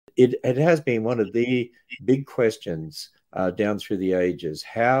it has been one of the big questions down through the ages.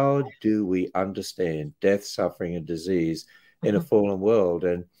 How do we understand death, suffering, and disease in a fallen world?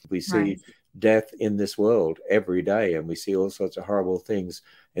 And we see death in this world every day, and we see all sorts of horrible things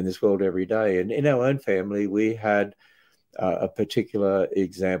in this world every day. And in our own family, we had a particular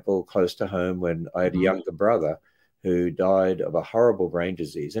example close to home when I had a younger brother who died of a horrible brain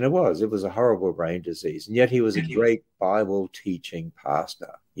disease. And it was a horrible brain disease. And yet he was a great Bible teaching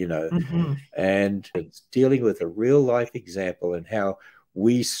pastor, you know, and it's dealing with a real life example and how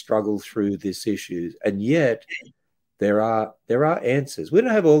we struggle through this issue. And yet there are answers. We don't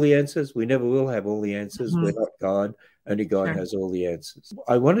have all the answers. We never will have all the answers. We're not God. Only God has all the answers.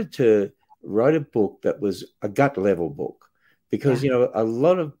 I wanted to write a book that was a gut level book, because, you know, a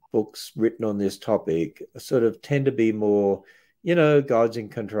lot of books written on this topic sort of tend to be more, you know, God's in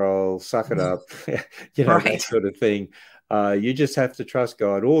control, suck it up, you know, that sort of thing. You just have to trust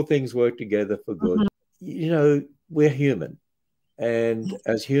God. All things work together for good. You know, we're human. And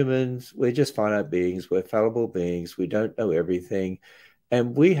as humans, we're just finite beings. We're fallible beings. We don't know everything.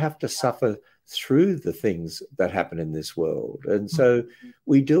 And we have to suffer through the things that happen in this world. And so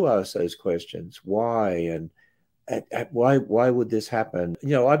we do ask those questions. Why? And why would this happen? You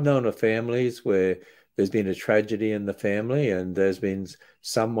know, I've known of families where there's been a tragedy in the family, and there's been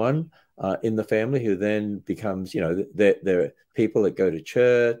someone in the family who then becomes, you know, they're people that go to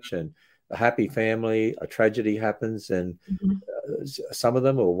church, and a happy family, a tragedy happens, and some of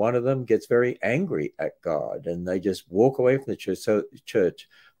them, or one of them, gets very angry at God, and they just walk away from the church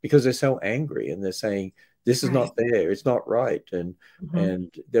because they're so angry, and they're saying, this is not fair, it's not right. And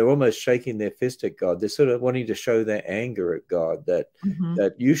they're almost shaking their fist at God. They're sort of wanting to show their anger at God, that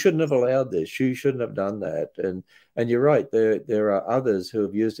that you shouldn't have allowed this, you shouldn't have done that. And you're right, there are others who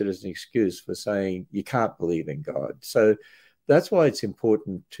have used it as an excuse for saying you can't believe in God. So that's why it's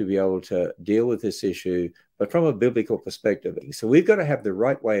important to be able to deal with this issue, but from a biblical perspective. So we've got to have the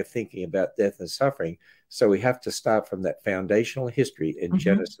right way of thinking about death and suffering. So we have to start from that foundational history in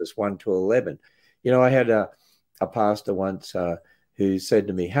Genesis 1 to 11. You know, I had a pastor once who said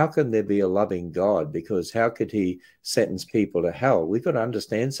to me, how can there be a loving God? Because how could he sentence people to hell? We've got to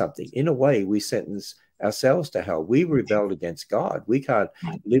understand something. In a way, we sentence ourselves to hell. We rebelled against God. We can't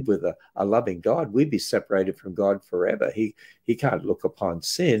live with a loving God. We'd be separated from God forever. He can't look upon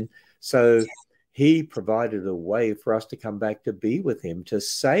sin. So he provided a way for us to come back to be with him, to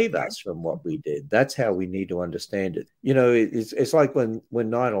save us from what we did. That's how we need to understand it. You know, it's like when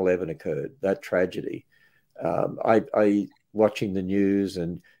 9/11 occurred, that tragedy. I watching the news,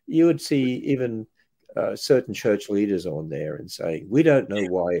 and you would see even certain church leaders on there and saying, we don't know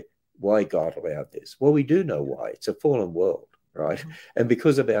why God allowed this. Well, we do know why. It's a fallen world, right? And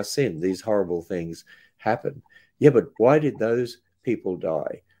because of our sin, these horrible things happen. Yeah, but why did those people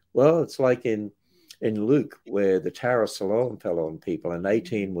die? Well, it's like in Luke, where the Tower of Siloam fell on people and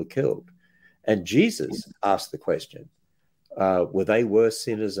 18 were killed. And Jesus asked the question, were they worse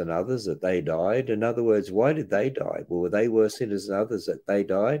sinners than others that they died? In other words, why did they die? Well, were they worse sinners than others that they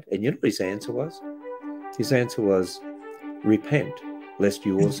died? And you know what his answer was? His answer was, repent, lest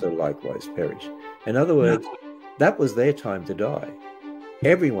you also likewise perish. In other words, that was their time to die.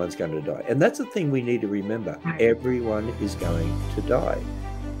 Everyone's going to die. And that's the thing we need to remember. Everyone is going to die.